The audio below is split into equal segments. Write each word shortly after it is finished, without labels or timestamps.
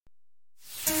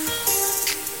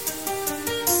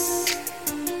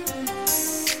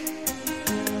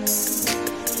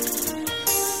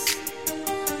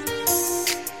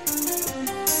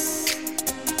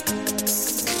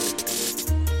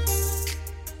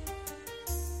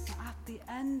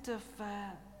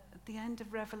end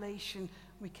of Revelation,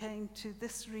 we came to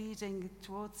this reading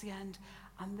towards the end,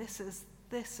 and this is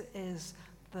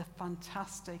the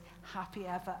fantastic happy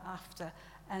ever after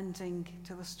ending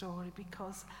to the story,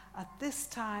 because at this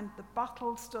time the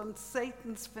battle's done,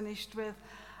 Satan's finished with,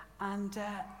 and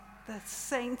the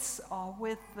saints are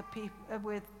with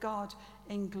with God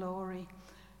in glory.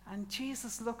 And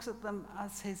Jesus looks at them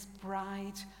as his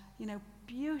bride,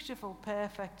 beautiful,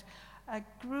 perfect. A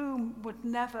groom would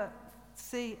never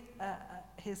see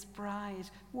his bride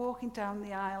walking down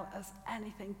the aisle as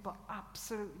anything but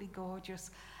absolutely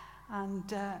gorgeous.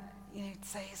 And it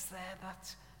says there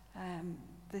that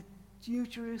the New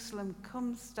Jerusalem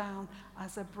comes down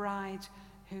as a bride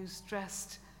who's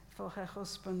dressed for her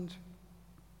husband.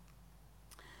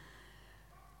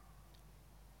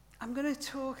 I'm going to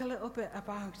talk a little bit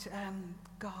about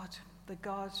God, the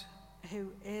God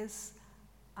who is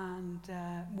and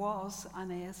was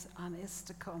and is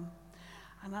to come.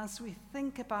 And as we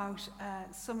think about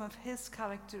some of his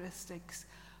characteristics,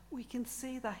 we can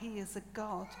see that he is a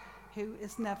God who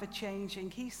is never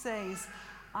changing. He says,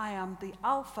 I am the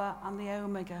Alpha and the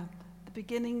Omega, the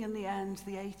beginning and the end,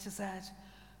 the A to Z.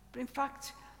 But in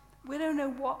fact, we don't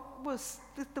know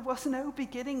that there was no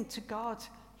beginning to God.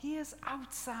 He is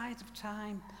outside of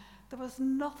time. There was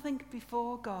nothing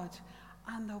before God,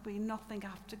 and there'll be nothing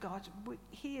after God.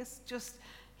 He is just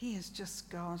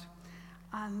God.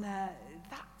 And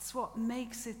that's what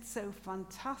makes it so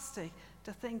fantastic,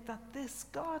 to think that this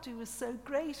God who is so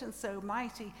great and so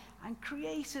mighty and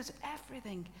created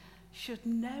everything should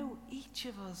know each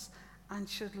of us and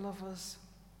should love us.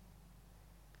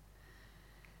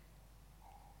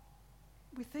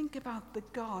 We think about the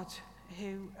God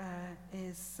who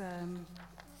is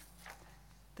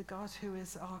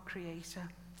our creator.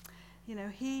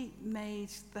 He made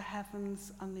the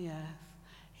heavens and the earth.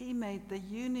 He made the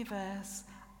universe,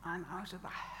 and out of the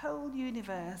whole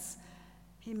universe,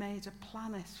 he made a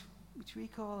planet, which we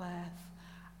call Earth,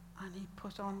 and he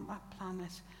put on that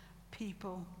planet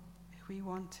people who he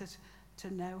wanted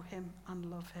to know him and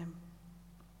love him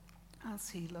as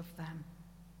he loved them.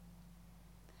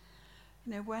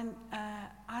 When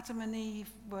Adam and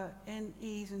Eve were in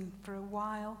Eden for a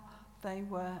while, they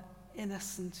were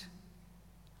innocent.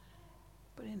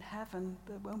 But in heaven,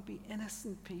 there won't be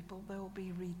innocent people, there will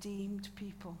be redeemed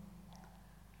people.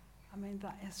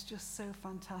 That is just so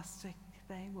fantastic.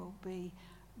 They will be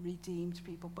redeemed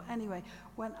people. But anyway,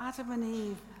 when Adam and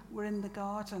Eve were in the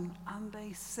garden and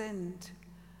they sinned,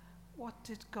 what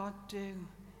did God do?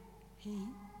 He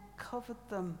covered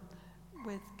them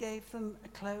gave them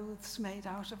clothes made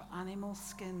out of animal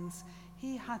skins.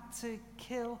 He had to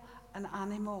kill an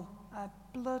animal.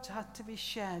 Blood had to be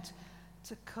shed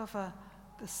to cover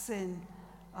the sin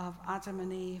of Adam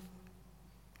and Eve.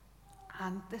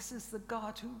 And this is the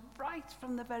God who, right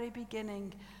from the very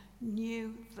beginning,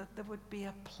 knew that there would be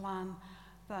a plan,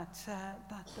 that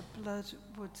the blood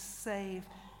would save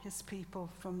his people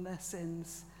from their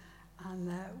sins. And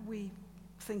we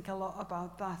think a lot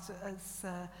about that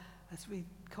as we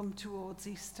come towards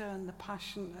Easter and the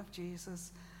Passion of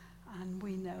Jesus. And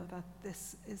we know that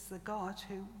this is the God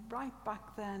who, right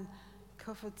back then,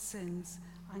 covered sins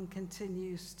and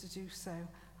continues to do so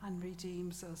and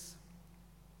redeems us.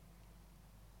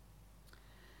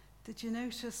 Did you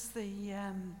notice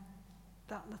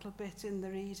that little bit in the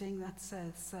reading that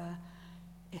says,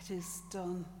 it is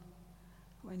done?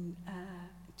 When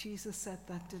Jesus said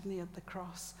that, didn't he, at the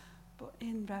cross? But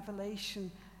in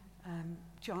Revelation,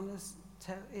 John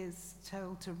is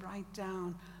told to write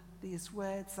down these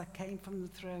words that came from the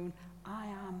throne. I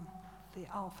am the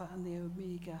Alpha and the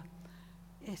Omega.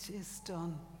 It is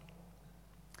done.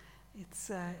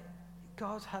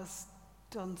 God has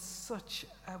done such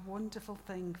a wonderful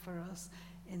thing for us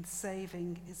in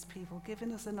saving his people,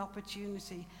 giving us an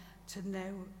opportunity to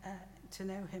know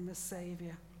him as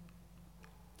Saviour.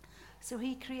 So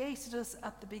he created us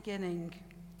at the beginning.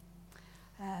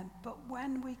 But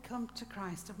when we come to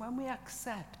Christ and when we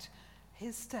accept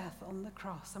his death on the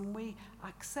cross and we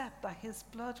accept that his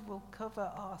blood will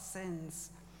cover our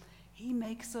sins, he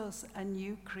makes us a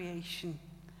new creation.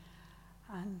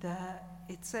 And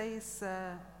it says,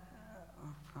 I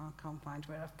can't find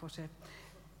where I've put it.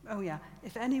 Oh yeah,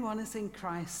 if anyone is in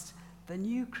Christ, the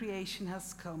new creation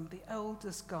has come, the old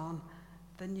is gone,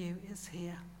 the new is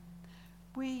here.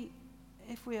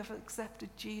 If we have accepted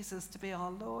Jesus to be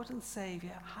our Lord and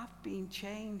Saviour, have been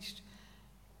changed.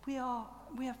 We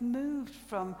have moved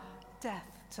from death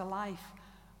to life.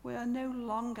 We are no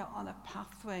longer on a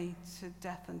pathway to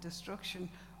death and destruction.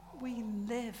 We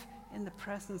live in the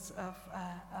presence of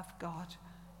God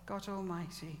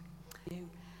Almighty.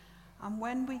 And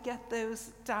when we get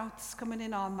those doubts coming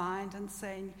in our mind and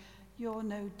saying, you're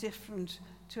no different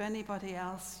to anybody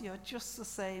else, you're just the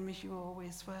same as you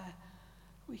always were,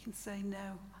 we can say,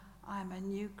 no, I'm a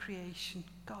new creation.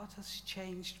 God has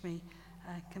changed me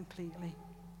completely.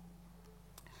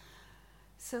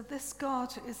 So this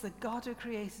God is the God who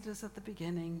created us at the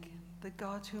beginning, the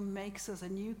God who makes us a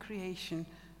new creation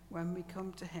when we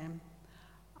come to him.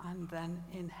 And then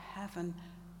in heaven,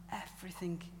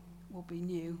 everything will be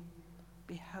new.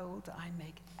 Behold, I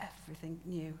make everything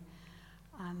new.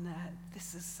 And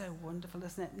this is so wonderful,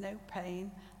 isn't it? No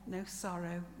pain, no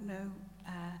sorrow, no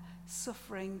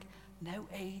suffering, no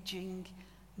aging,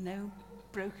 no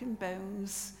broken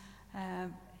bones.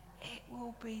 It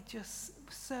will be just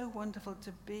so wonderful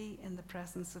to be in the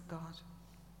presence of God.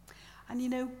 And you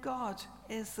know, God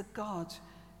is the God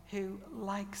who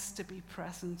likes to be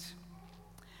present.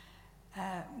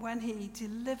 When he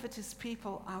delivered his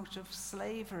people out of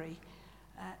slavery,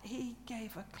 he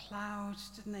gave a cloud,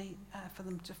 didn't he, for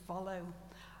them to follow,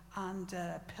 and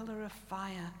a pillar of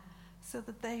fire, so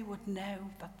that they would know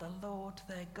that the Lord,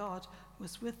 their God,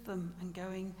 was with them and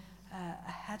going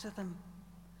ahead of them.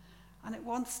 And at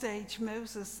one stage,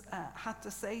 Moses had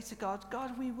to say to God,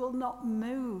 God, we will not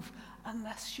move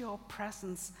unless your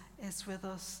presence is with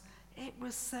us. It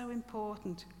was so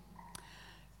important.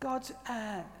 God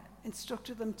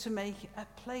instructed them to make a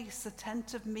place, a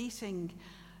tent of meeting,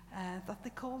 that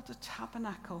they called a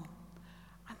tabernacle.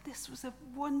 And this was a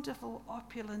wonderful,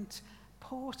 opulent,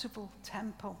 portable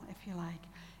temple, if you like.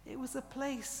 It was a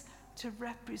place to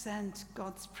represent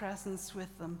God's presence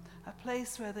with them, a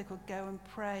place where they could go and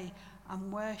pray and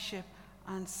worship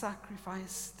and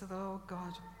sacrifice to the Lord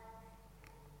God.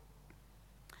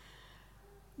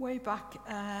 Way back,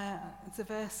 it's a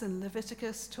verse in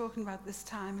Leviticus talking about this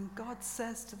time, and God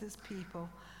says to this people,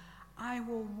 I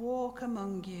will walk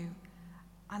among you,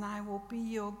 and I will be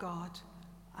your God,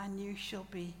 and you shall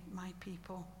be my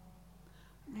people.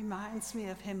 It reminds me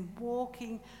of him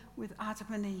walking with Adam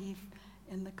and Eve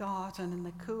in the garden in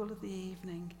the cool of the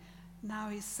evening. Now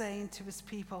he's saying to his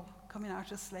people coming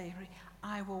out of slavery,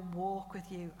 I will walk with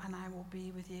you, and I will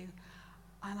be with you,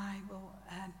 and I will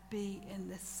be in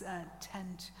this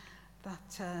tent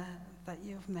that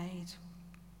you've made.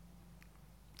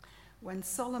 When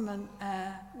Solomon,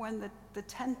 when the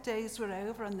tent days were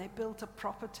over and they built a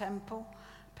proper temple,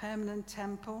 permanent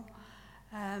temple,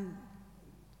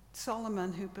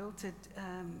 Solomon, who built it,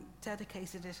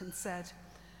 dedicated it and said,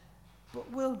 but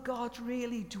will God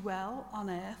really dwell on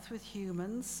earth with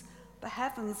humans? The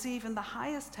heavens, even the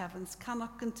highest heavens,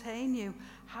 cannot contain you.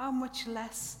 How much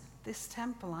less this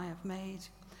temple I have made?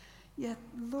 Yet,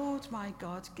 Lord my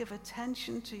God, give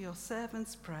attention to your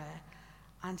servant's prayer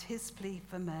and his plea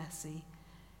for mercy.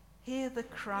 Hear the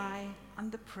cry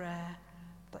and the prayer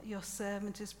that your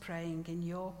servant is praying in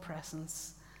your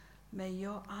presence. May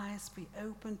your eyes be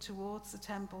open towards the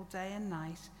temple day and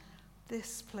night,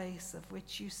 this place of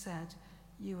which you said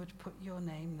you would put your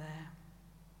name there.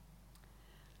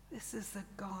 This is the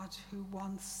God who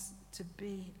wants to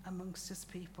be amongst his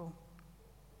people.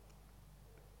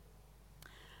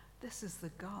 This is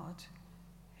the God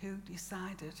who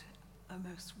decided a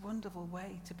most wonderful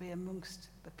way to be amongst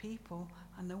the people,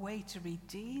 and the way to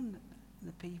redeem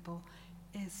the people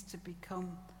is to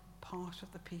become part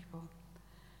of the people.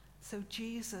 So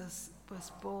Jesus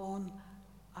was born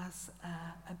as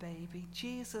a baby.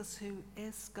 Jesus, who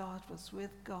is God, was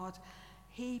with God.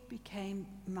 He became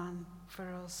man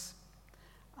for us.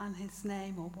 And his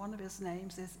name, or one of his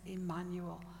names, is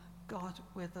Emmanuel, God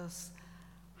with us.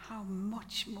 How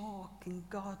much more can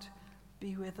God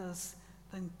be with us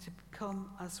than to become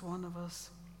as one of us?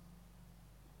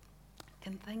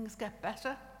 Can things get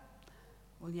better?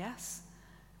 Well, yes.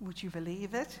 Would you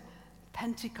believe it?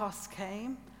 Pentecost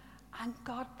came, and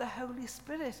God, the Holy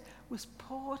Spirit, was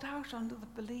poured out onto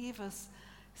the believers,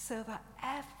 so that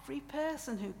every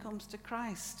person who comes to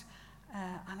Christ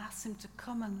and asks him to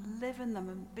come and live in them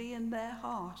and be in their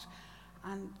heart,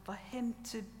 and for him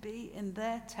to be in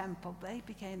their temple, they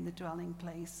became the dwelling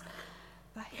place,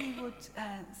 that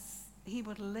he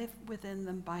would live within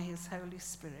them by his Holy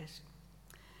Spirit.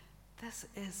 This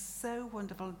is so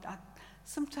wonderful. I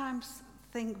sometimes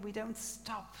think we don't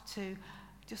stop to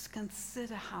just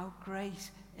consider how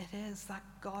great it is that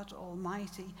God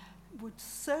Almighty would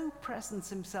so presence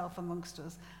himself amongst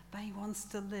us that he wants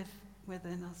to live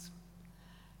within us.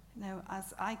 You know,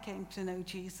 as I came to know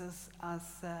Jesus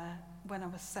when I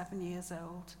was 7 years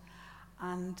old,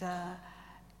 and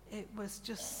it was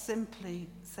just simply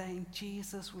saying,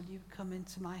 Jesus, will you come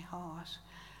into my heart?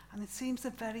 And it seems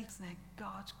that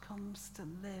God comes to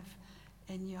live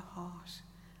in your heart.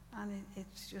 And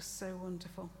it's just so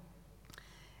wonderful.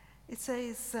 It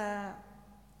says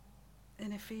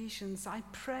in Ephesians, I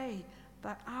pray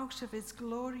that out of his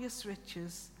glorious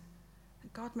riches,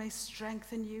 God may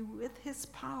strengthen you with his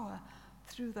power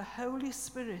through the Holy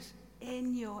Spirit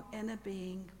in your inner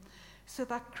being, so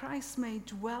that Christ may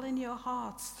dwell in your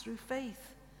hearts through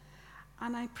faith.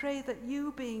 And I pray that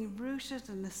you, being rooted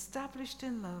and established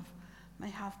in love, may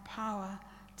have power,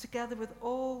 together with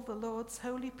all the Lord's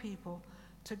holy people,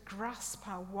 to grasp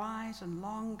how wide and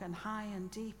long and high and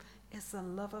deep is the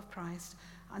love of Christ,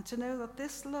 and to know that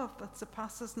this love that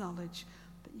surpasses knowledge,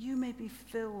 that you may be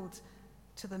filled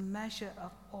to the measure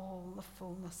of all the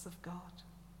fullness of God.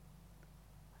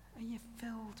 Are you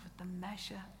filled with the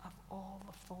measure of all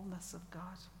the fullness of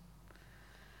God?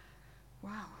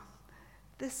 Wow.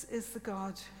 This is the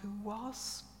God who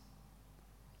was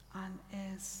and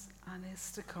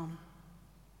is to come.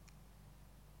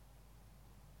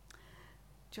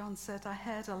 John said, I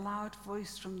heard a loud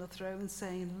voice from the throne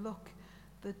saying, look,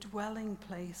 the dwelling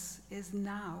place is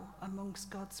now amongst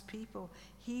God's people.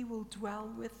 He will dwell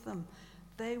with them.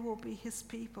 They will be his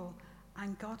people,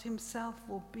 and God himself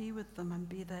will be with them and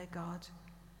be their God.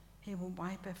 He will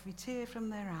wipe every tear from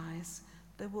their eyes.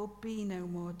 There will be no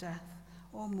more death,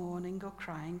 or mourning, or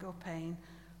crying, or pain,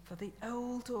 for the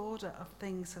old order of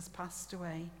things has passed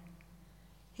away.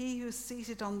 He who is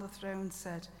seated on the throne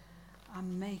said,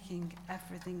 I'm making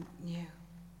everything new.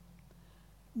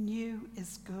 New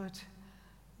is good.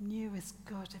 New is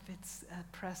good if it's a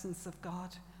presence of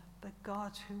God. The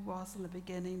God who was in the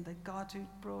beginning, the God who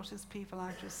brought his people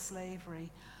out of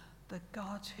slavery, the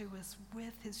God who is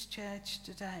with his church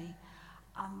today,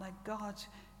 and the God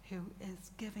who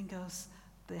is giving us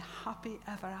the happy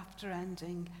ever after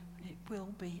ending. It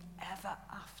will be ever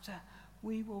after.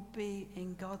 We will be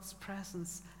in God's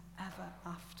presence ever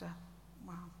after.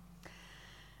 Wow.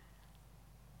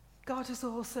 God is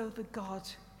also the God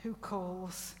who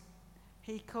calls.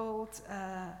 He called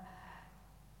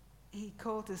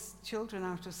his children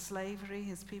out of slavery,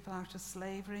 his people out of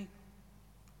slavery.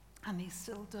 And he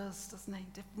still does, doesn't he?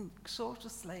 Different sort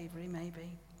of slavery,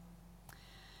 maybe.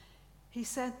 He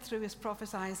said through his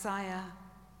prophet Isaiah,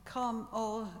 come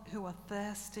all who are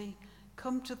thirsty,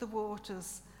 come to the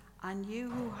waters, and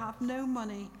you who have no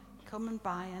money, come and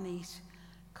buy and eat.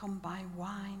 Come buy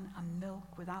wine and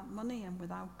milk without money and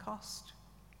without cost.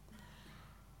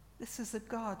 This is a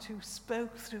God who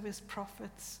spoke through his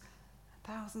prophets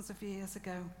thousands of years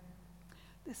ago.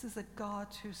 This is a God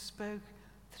who spoke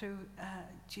through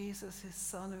Jesus, his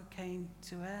son, who came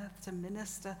to earth to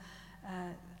minister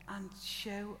and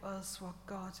show us what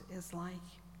God is like.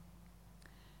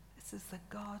 This is the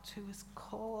God who is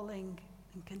calling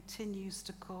and continues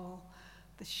to call,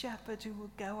 the shepherd who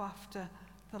will go after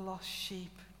the lost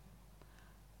sheep,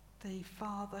 the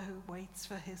father who waits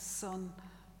for his son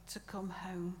to come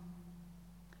home,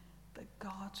 the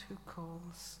God who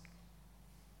calls.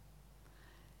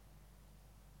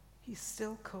 He's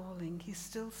still calling, he's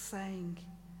still saying,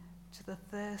 to the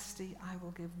thirsty I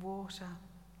will give water,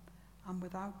 and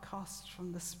without cost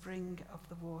from the spring of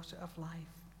the water of life.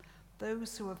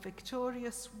 Those who are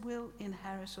victorious will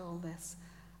inherit all this.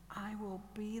 I will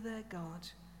be their God,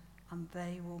 and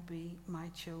they will be my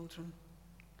children.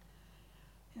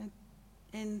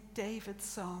 In David's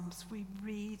Psalms, we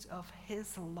read of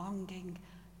his longing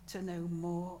to know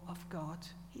more of God.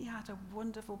 He had a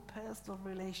wonderful personal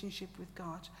relationship with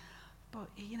God. But,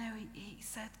 he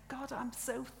said, God, I'm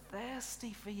so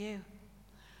thirsty for you.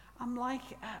 I'm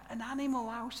like an animal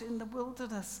out in the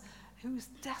wilderness who's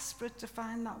desperate to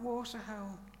find that water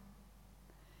hole.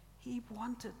 He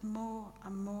wanted more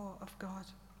and more of God.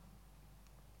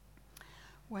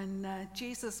 When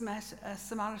Jesus met a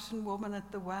Samaritan woman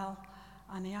at the well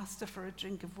and he asked her for a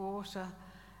drink of water,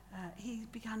 he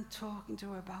began talking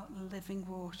to her about living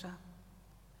water.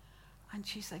 And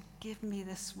she said, give me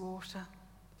this water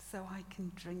so I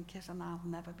can drink it and I'll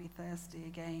never be thirsty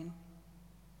again.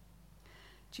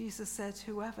 Jesus said,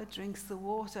 whoever drinks the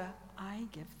water I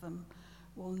give them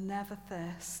will never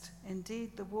thirst.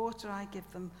 Indeed, the water I give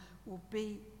them will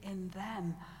be in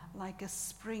them like a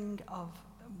spring of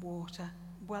water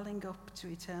welling up to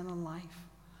eternal life.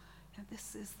 And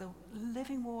this is the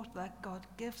living water that God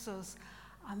gives us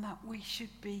and that we should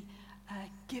be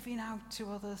giving out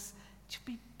to others. It should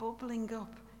be bubbling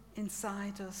up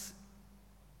inside us.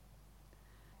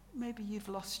 Maybe you've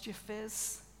lost your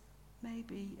fizz.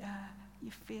 Maybe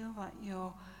you feel that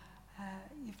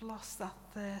you've lost that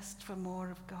thirst for more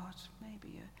of God.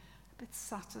 Maybe you're a bit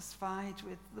satisfied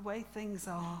with the way things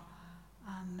are,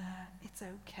 and it's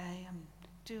okay. I'm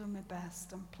doing my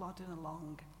best. I'm plodding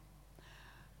along.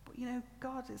 But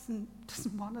God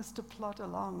doesn't want us to plod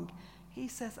along. He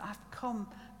says, I've come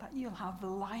that you'll have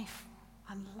life,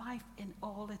 and life in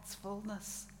all its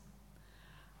fullness.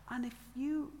 And if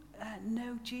you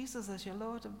know Jesus as your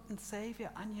Lord and Saviour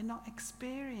and you're not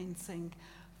experiencing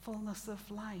fullness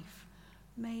of life,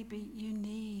 maybe you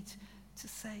need to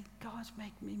say, God,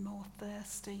 make me more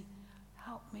thirsty.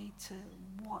 Help me to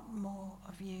want more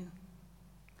of you.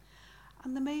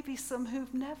 And there may be some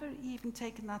who've never even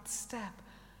taken that step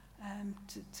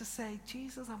to say,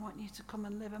 Jesus, I want you to come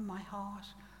and live in my heart.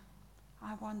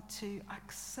 I want to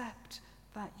accept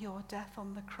that your death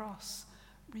on the cross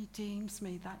redeems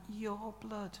me, that your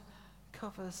blood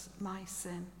covers my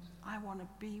sin. I want to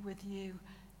be with you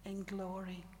in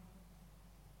glory.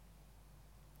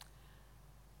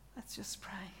 Let's just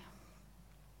pray.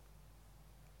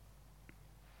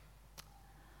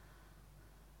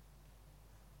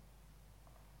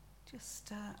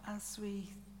 Just as we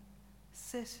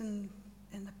sit in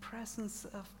the presence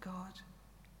of God,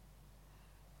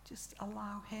 just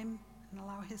allow him and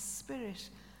allow his Spirit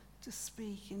to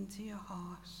speak into your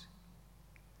heart.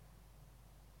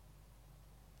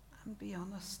 And be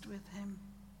honest with him.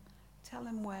 Tell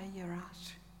him where you're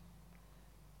at.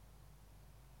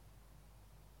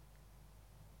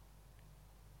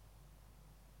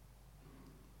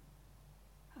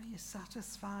 Are you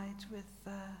satisfied with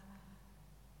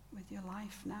your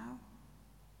life now?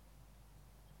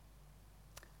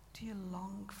 Do you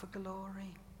long for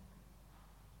glory?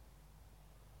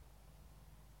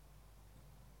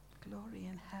 Glory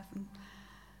in heaven,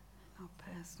 not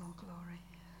personal glory.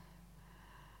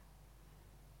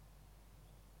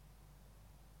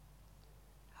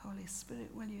 Holy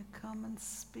Spirit, will you come and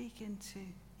speak into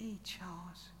each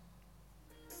heart?